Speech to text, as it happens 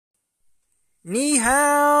Ni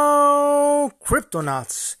hao,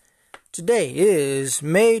 Cryptonauts. Today is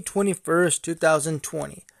May 21st,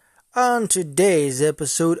 2020. On today's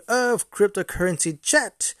episode of Cryptocurrency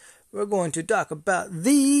Chat, we're going to talk about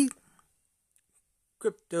the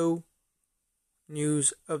crypto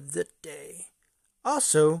news of the day.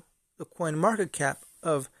 Also, the coin market cap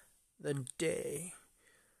of the day.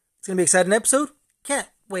 It's going to be an exciting episode. Can't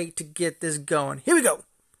wait to get this going. Here we go.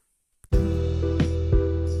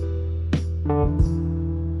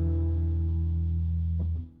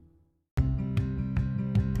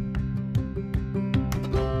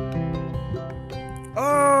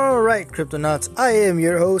 Alright, Cryptonauts, I am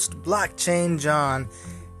your host, Blockchain John.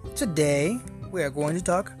 Today, we are going to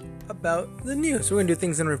talk about the news. We're going to do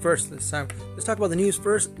things in reverse this time. Let's talk about the news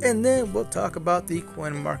first, and then we'll talk about the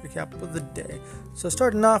coin market cap of the day. So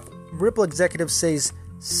starting off, Ripple executives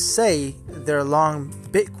say they're long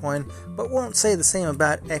Bitcoin, but won't say the same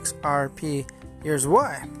about XRP. Here's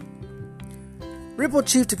why. Ripple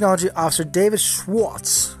Chief Technology Officer David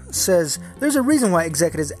Schwartz says there's a reason why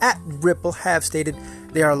executives at Ripple have stated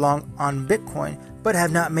they are long on Bitcoin, but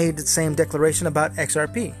have not made the same declaration about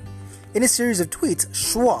XRP. In a series of tweets,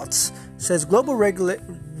 Schwartz says global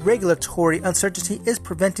regulatory uncertainty is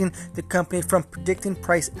preventing the company from predicting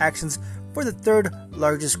price actions for the third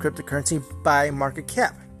largest cryptocurrency by market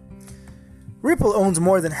cap. Ripple owns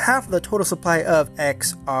more than half of the total supply of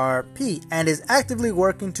XRP and is actively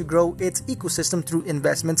working to grow its ecosystem through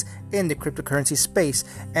investments in the cryptocurrency space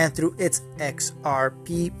and through its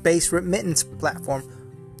XRP-based remittance platform,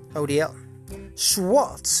 ODL.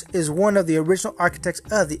 Schwartz is one of the original architects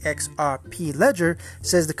of the XRP ledger,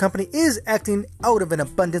 says the company is acting out of an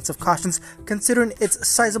abundance of cautions considering its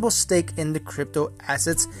sizable stake in the crypto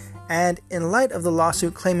assets and in light of the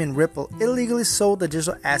lawsuit claiming Ripple illegally sold the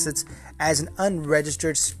digital assets as an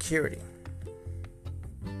unregistered security.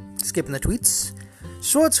 Skipping the tweets.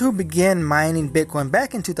 Schwartz, who began mining Bitcoin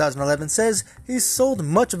back in 2011, says he sold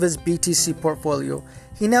much of his BTC portfolio.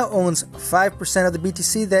 He now owns 5% of the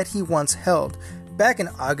BTC that he once held. Back in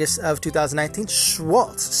August of 2019,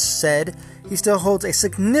 Schwartz said he still holds a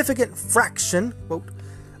significant fraction, quote,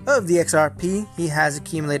 of the XRP he has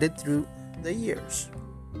accumulated through the years.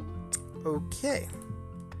 Okay.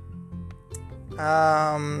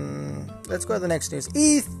 Let's go to the next news.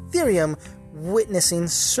 Ethereum witnessing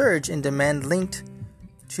surge in demand linked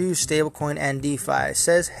to stablecoin and DeFi,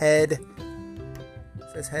 says head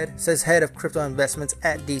of crypto investments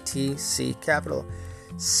at DTC Capital.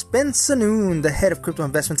 Spencer Noon, the head of crypto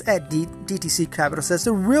investments at DTC Capital, says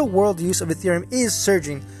the real-world use of Ethereum is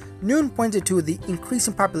surging. Noon pointed to the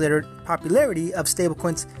increasing popularity of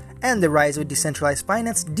stablecoins and the rise of decentralized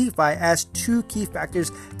finance, DeFi, as two key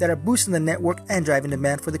factors that are boosting the network and driving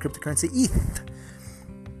demand for the cryptocurrency ETH.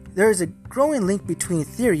 There is a growing link between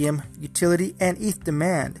Ethereum utility and ETH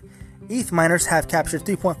demand. ETH miners have captured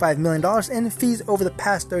 $3.5 million in fees over the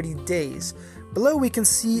past 30 days. Below, we can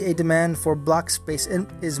see a demand for block space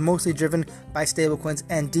is mostly driven by stablecoins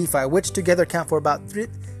and DeFi, which together account for about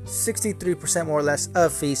 63% more or less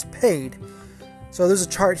of fees paid. So there's a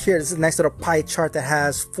chart here. This is a nice little pie chart that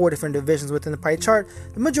has 4 different divisions within the pie chart.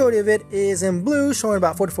 The majority of it is in blue, showing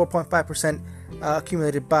about 44.5%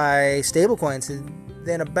 accumulated by stablecoins. And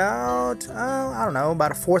then about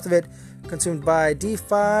a fourth of it consumed by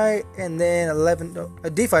DeFi, and then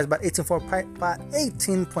DeFi is about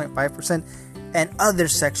 18.5%, and other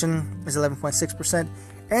section is 11.6%,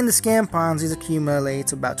 and the scam Ponzi's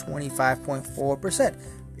accumulates about 25.4%,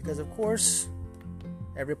 because of course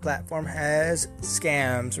every platform has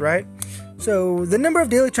scams, right? So the number of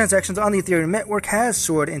daily transactions on the Ethereum network has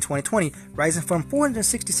soared in 2020, rising from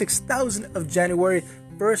 466,000 of January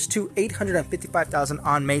 1st to 855,000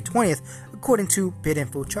 on May 20th, according to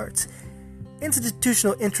BitInfo charts.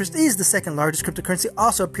 Institutional interest is the second largest cryptocurrency,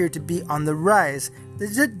 also appeared to be on the rise.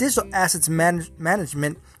 The digital assets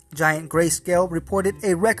management giant Grayscale reported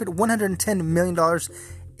a record $110 million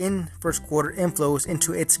in first quarter inflows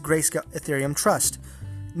into its Grayscale Ethereum Trust.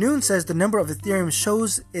 Noon says the number of Ethereum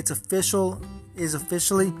shows is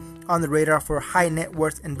officially on the radar for high net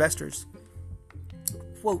worth investors.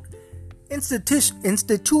 Quote,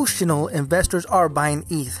 institutional investors are buying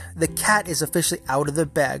ETH. The cat is officially out of the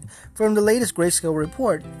bag. From the latest Grayscale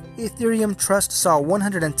report, Ethereum Trust saw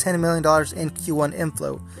 $110 million in Q1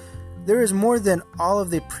 inflow. There is more than all of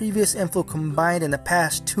the previous inflow combined in the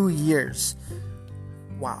past 2 years.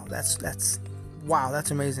 Wow, that's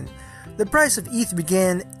amazing. The price of ETH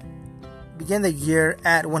began the year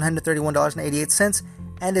at $131.88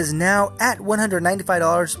 and is now at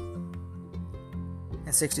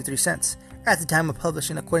 $195.63 at the time of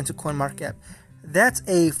publishing, according to CoinMarketCap. That's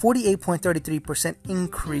a 48.33%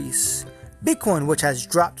 increase. Bitcoin, which has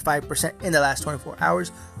dropped 5% in the last 24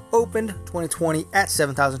 hours, opened 2020 at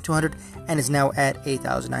 7,200 and is now at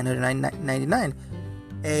 8,999,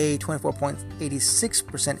 a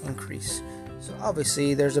 24.86% increase. So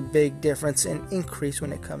obviously there's a big difference in increase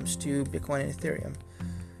when it comes to Bitcoin and Ethereum.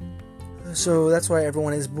 So that's why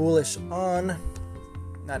everyone is bullish on,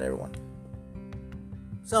 not everyone,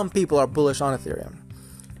 some people are bullish on Ethereum.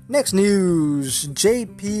 Next news,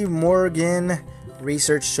 JP Morgan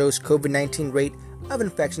research shows COVID-19 rate of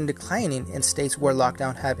infection declining in states where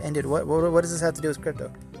lockdown have ended. What does this have to do with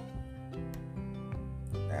crypto?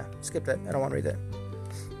 Skip that. I don't want to read that.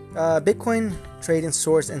 Bitcoin trading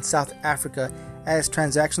soars in South Africa as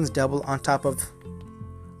transactions double on top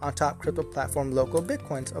crypto platform local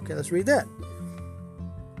Bitcoins. Okay, let's read that.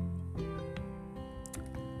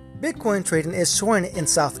 Bitcoin trading is soaring in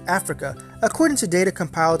South Africa. According to data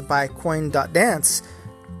compiled by Coin.dance,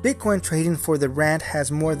 Bitcoin trading for the rand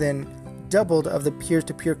has more than doubled of the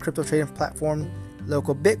peer-to-peer crypto trading platform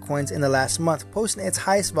local Bitcoins in the last month, posting its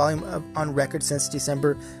highest volume on record since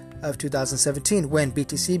December of 2017 when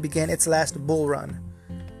BTC began its last bull run.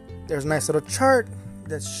 There's a nice little chart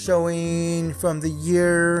that's showing from the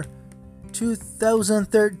year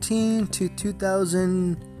 2013 to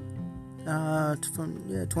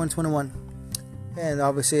 2021, and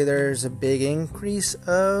obviously there's a big increase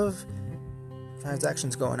of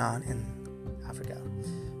transactions going on in Africa.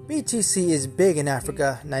 BTC is big in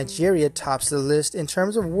Africa. Nigeria tops the list in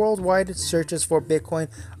terms of worldwide searches for Bitcoin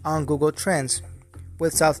on Google Trends,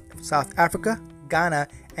 with South Africa, Ghana,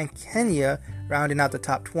 and Kenya rounding out the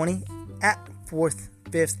top 20 at 4th,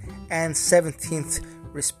 5th, and 17th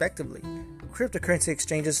respectively. Cryptocurrency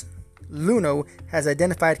exchanges Luno has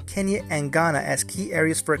identified Kenya and Ghana as key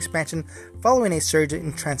areas for expansion following a surge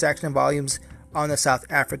in transaction volumes on the South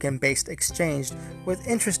African-based exchange, with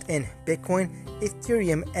interest in Bitcoin,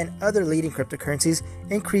 Ethereum, and other leading cryptocurrencies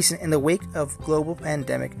increasing in the wake of global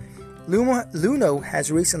pandemic. Luno has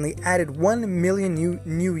recently added 1 million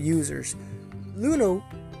new users. Luno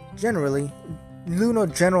General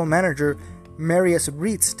Manager Marius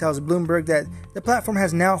Reitz tells Bloomberg that the platform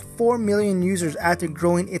has now 4 million users after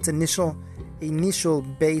growing its initial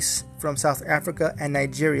base from South Africa and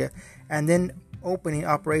Nigeria, and then opening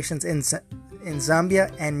operations in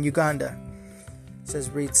Zambia and Uganda. Says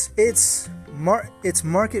Reitz, it's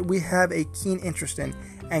market we have a keen interest in,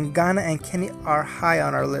 and Ghana and Kenya are high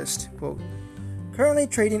on our list. Quote, currently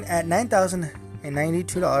trading at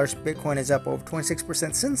 $9,092, Bitcoin is up over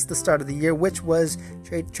 26% since the start of the year, which was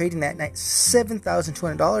trading at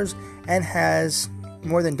 $7,200 and has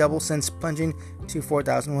more than doubled since plunging to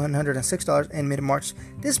 $4,106 in mid-March.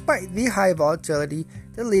 Despite the high volatility,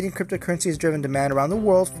 the leading cryptocurrency has driven demand around the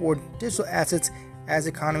world for digital assets as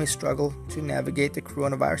economies struggle to navigate the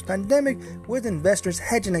coronavirus pandemic, with investors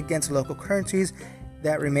hedging against local currencies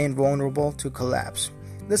that remain vulnerable to collapse.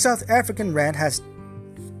 The South African rand has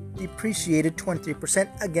depreciated 23%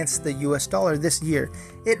 against the US dollar this year.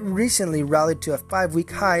 It recently rallied to a 5-week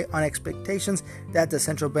high on expectations that the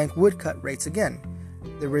central bank would cut rates again.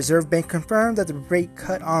 The Reserve Bank confirmed that the rate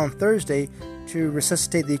cut on Thursday to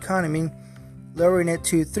resuscitate the economy, lowering it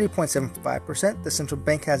to 3.75%. The central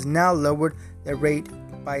bank has now lowered the rate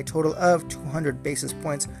by a total of 200 basis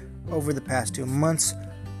points over the past 2 months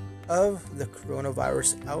of the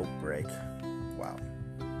coronavirus outbreak. Wow.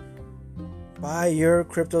 Buy your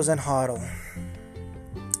cryptos and hodl.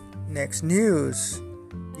 Next news.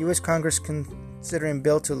 U.S. Congress considering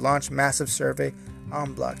bill to launch massive survey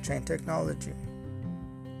on blockchain technology.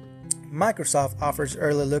 Microsoft offers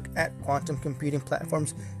early look at quantum computing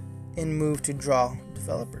platforms in move to draw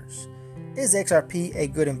developers. Is XRP a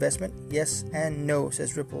good investment? Yes and no,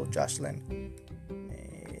 says Ripple Jocelyn.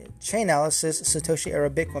 Chainalysis, Satoshi era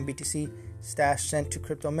Bitcoin BTC stash sent to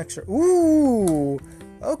crypto mixer. Ooh,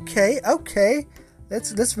 okay.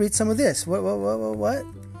 Let's read some of this. What?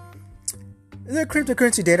 The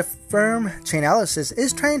cryptocurrency data firm Chainalysis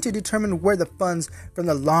is trying to determine where the funds from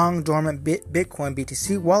the long dormant Bitcoin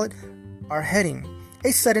BTC wallet are heading.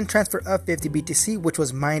 A sudden transfer of 50 BTC, which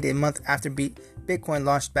was mined a month after Bitcoin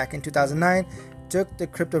launched back in 2009, took the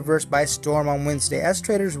cryptoverse by storm on Wednesday, as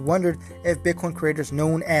traders wondered if Bitcoin creators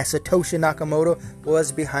known as Satoshi Nakamoto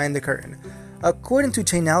was behind the curtain. According to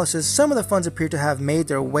Chainalysis, some of the funds appear to have made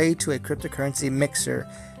their way to a cryptocurrency mixer.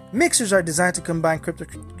 Mixers are designed to combine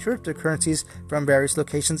cryptocurrencies from various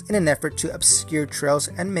locations in an effort to obscure trails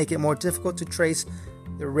and make it more difficult to trace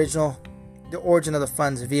the origin of the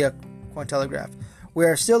funds via Cointelegraph. We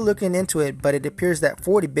are still looking into it, but it appears that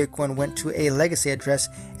 40 Bitcoin went to a legacy address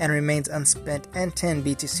and remains unspent, and 10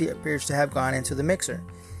 BTC appears to have gone into the mixer.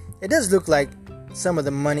 It does look like some of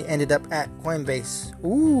the money ended up at Coinbase.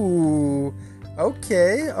 Ooh,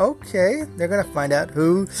 okay. They're going to find out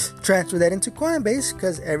who transferred that into Coinbase,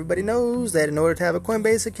 because everybody knows that in order to have a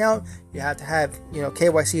Coinbase account, you have to have,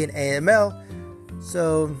 KYC and AML.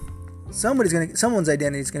 So someone's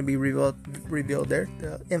identity is going to be revealed there.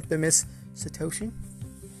 The infamous Satoshi.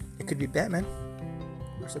 It could be Batman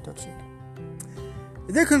or Satoshi.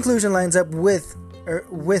 Their conclusion lines up with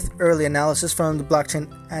early analysis from the blockchain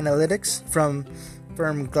analytics from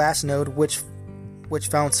firm Glassnode, which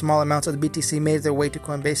found small amounts of the BTC made their way to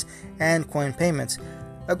Coinbase and Coin Payments.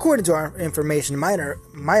 According to our information,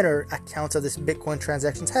 minor accounts of this Bitcoin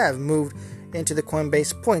transactions have moved into the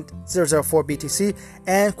Coinbase 0.004 BTC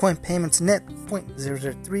and Coin Payments net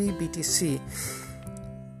 0.003 BTC,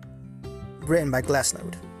 written by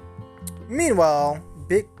Glassnode. Meanwhile,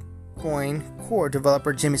 Bitcoin core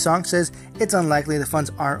developer Jimmy Song says it's unlikely the funds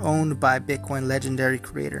are owned by Bitcoin legendary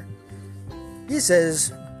creator. He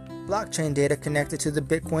says blockchain data connected to the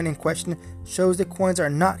Bitcoin in question shows the coins are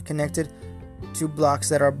not connected to blocks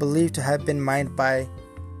that are believed to have been mined by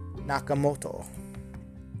Nakamoto.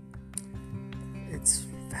 It's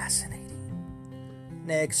fascinating.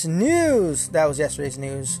 Next news. That was yesterday's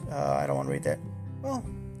news. I don't want to read that. Well,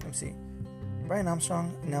 let me see. Brian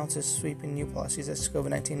Armstrong announces sweeping new policies as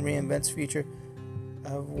COVID-19 reinvents future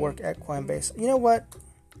of work at Coinbase. You know what?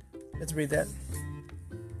 Let's read that.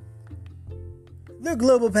 The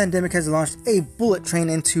global pandemic has launched a bullet train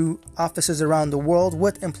into offices around the world,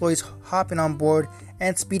 with employees hopping on board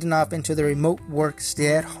and speeding off into the remote work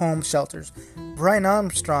stay-at-home shelters. Brian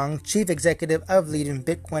Armstrong, chief executive of leading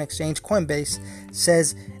Bitcoin exchange Coinbase,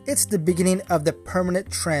 says it's the beginning of the permanent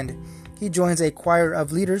trend. He joins a choir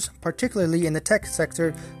of leaders, particularly in the tech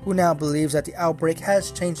sector, who now believes that the outbreak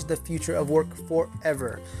has changed the future of work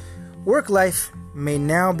forever. Work life may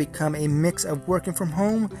now become a mix of working from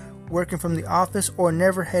home, working from the office, or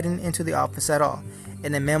never heading into the office at all.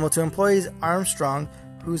 In a memo to employees, Armstrong,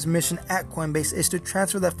 whose mission at Coinbase is to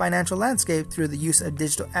transfer the financial landscape through the use of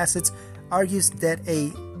digital assets, argues that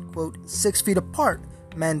a, quote, 6 feet apart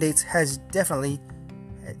mandates has definitely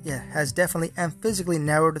and physically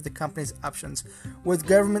narrowed the company's options, with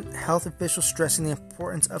government health officials stressing the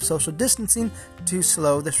importance of social distancing to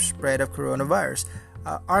slow the spread of coronavirus.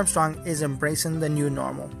 Armstrong is embracing the new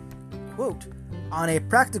normal. Quote, on a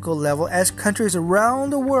practical level, as countries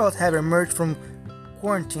around the world have emerged from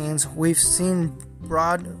quarantines, we've seen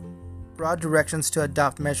broad directions to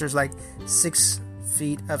adopt measures like 6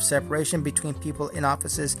 feet of separation between people in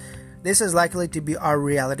offices. This is likely to be our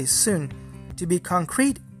reality soon. To be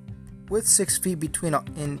concrete, with 6 feet between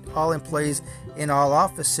all employees in all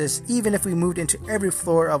offices, even if we moved into every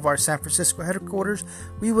floor of our San Francisco headquarters,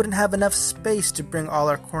 we wouldn't have enough space to bring all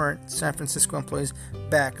our current San Francisco employees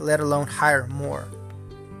back, let alone hire more.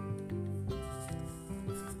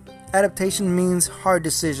 Adaptation means hard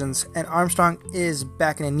decisions, and Armstrong is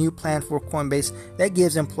backing a new plan for Coinbase that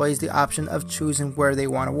gives employees the option of choosing where they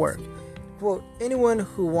want to work. Quote, anyone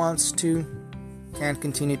who wants to can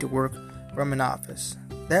continue to work from an office.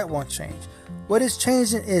 That won't change. What is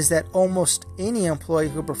changing is that almost any employee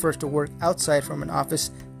who prefers to work outside from an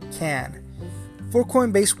office can. For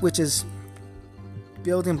Coinbase, which is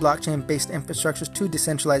building blockchain-based infrastructures to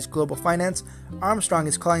decentralize global finance, Armstrong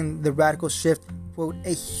is calling the radical shift, quote,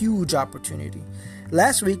 a huge opportunity.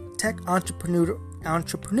 Last week, tech entrepreneur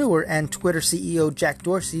and Twitter CEO Jack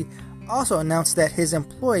Dorsey also announced that his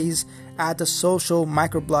employees at the social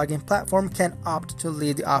microblogging platform can opt to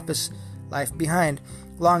leave the office life behind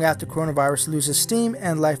long after coronavirus loses steam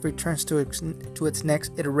and life returns to its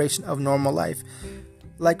next iteration of normal life.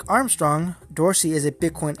 Like Armstrong, Dorsey is a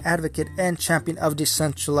Bitcoin advocate and champion of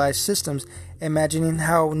decentralized systems, imagining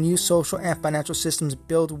how new social and financial systems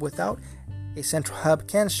built without a central hub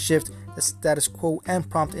can shift the status quo and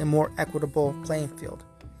prompt a more equitable playing field.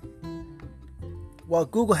 While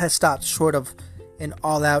Google has stopped short of an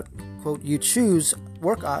all-out, quote, you choose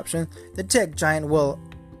work option, the tech giant will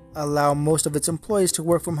allow most of its employees to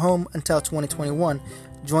work from home until 2021,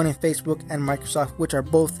 joining Facebook and Microsoft, which are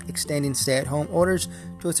both extending stay-at-home orders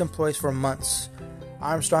to its employees for months.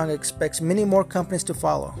 Armstrong expects many more companies to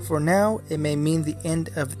follow. For now, it may mean the end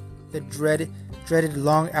of the dreaded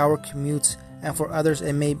long-hour commutes, and for others,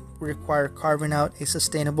 it may require carving out a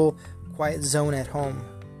sustainable, quiet zone at home.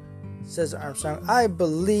 Says Armstrong, I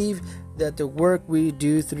believe that the work we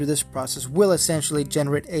do through this process will essentially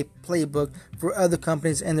generate a playbook for other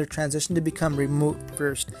companies in their transition to become remote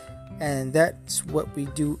first, and that's what we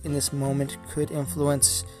do in this moment could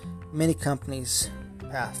influence many companies'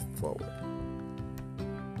 path forward.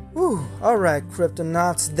 Whew. Alright,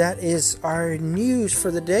 Cryptonauts, that is our news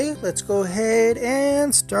for the day. Let's go ahead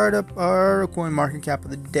and start up our coin market cap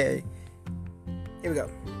of the day. Here we go.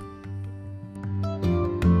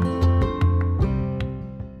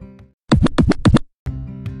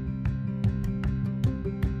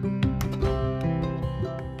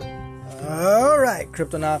 Alright,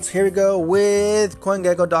 Cryptonauts, here we go with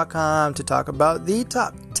CoinGecko.com to talk about the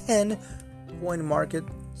top 10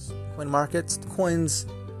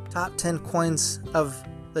 top 10 coins of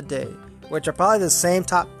the day, which are probably the same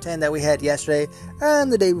top 10 that we had yesterday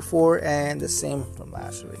and the day before and the same from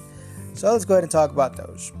last week. So let's go ahead and talk about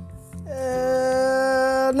those.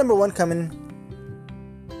 Number one coming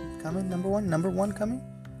in number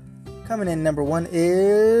one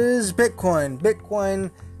is Bitcoin.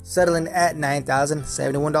 Bitcoin settling at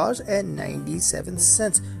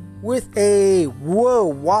 $9,071.97 with a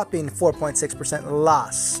whopping 4.6%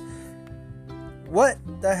 loss. What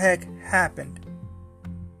the heck happened?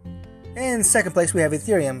 In second place, we have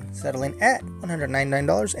Ethereum settling at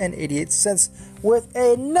 $199.88 with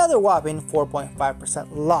another whopping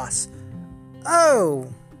 4.5% loss.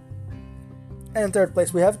 Oh! And in third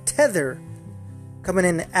place, we have Tether coming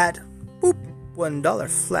in at $1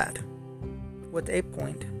 flat with a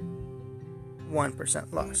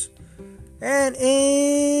 0.1% loss. And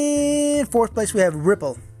in fourth place, we have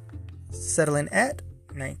Ripple settling at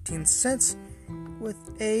 19 cents with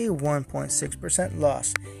a 1.6%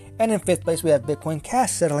 loss. And in fifth place, we have Bitcoin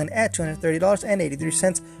Cash settling at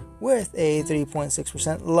 $230.83 with a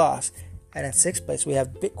 3.6% loss. And in sixth place, we have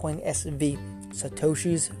Bitcoin SV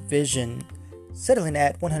Satoshi's Vision settling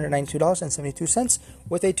at $192.72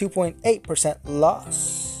 with a 2.8%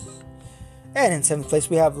 loss. And in seventh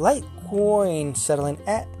place, we have Litecoin settling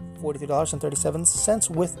at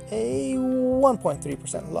 $43.37 with a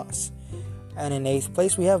 1.3% loss. And in eighth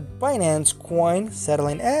place, we have Binance Coin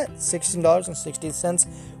settling at $16.60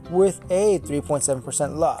 with a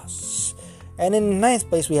 3.7% loss. And in ninth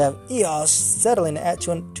place, we have EOS settling at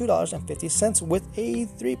 $2.50 with a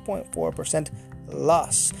 3.4%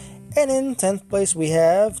 loss. And in 10th place, we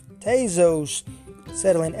have Tezos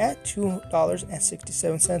settling at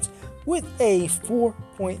 $2.67 with a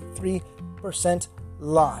 4.3%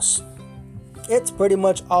 loss. It's pretty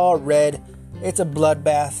much all red. It's a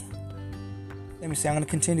bloodbath. Let me see, I'm going to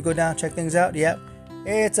continue to go down, check things out. Yep,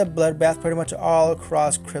 it's a bloodbath pretty much all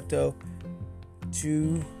across crypto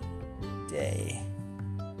today.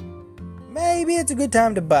 Maybe it's a good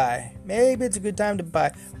time to buy.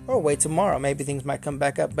 Or wait tomorrow. Maybe things might come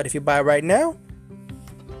back up. But if you buy right now,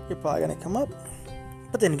 you're probably going to come up.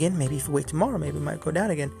 But then again, maybe if you wait tomorrow, maybe it might go down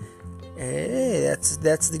again. Hey,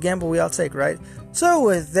 that's the gamble we all take, right? So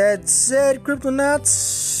with that said,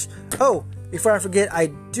 Cryptonauts. Oh, before I forget, I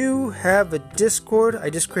do have a Discord. I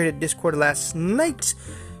just created Discord last night.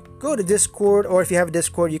 Go to Discord, or if you have a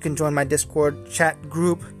Discord, you can join my Discord chat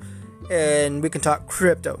group, and we can talk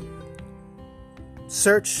crypto.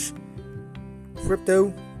 Search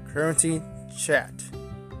cryptocurrency chat.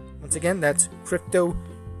 Once again, that's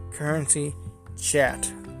cryptocurrency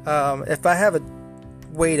chat. If I have a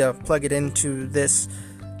way to plug it into this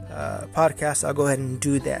podcast, I'll go ahead and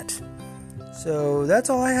do that. So that's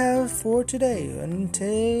all I have for today.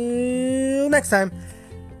 Until next time,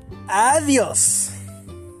 adios.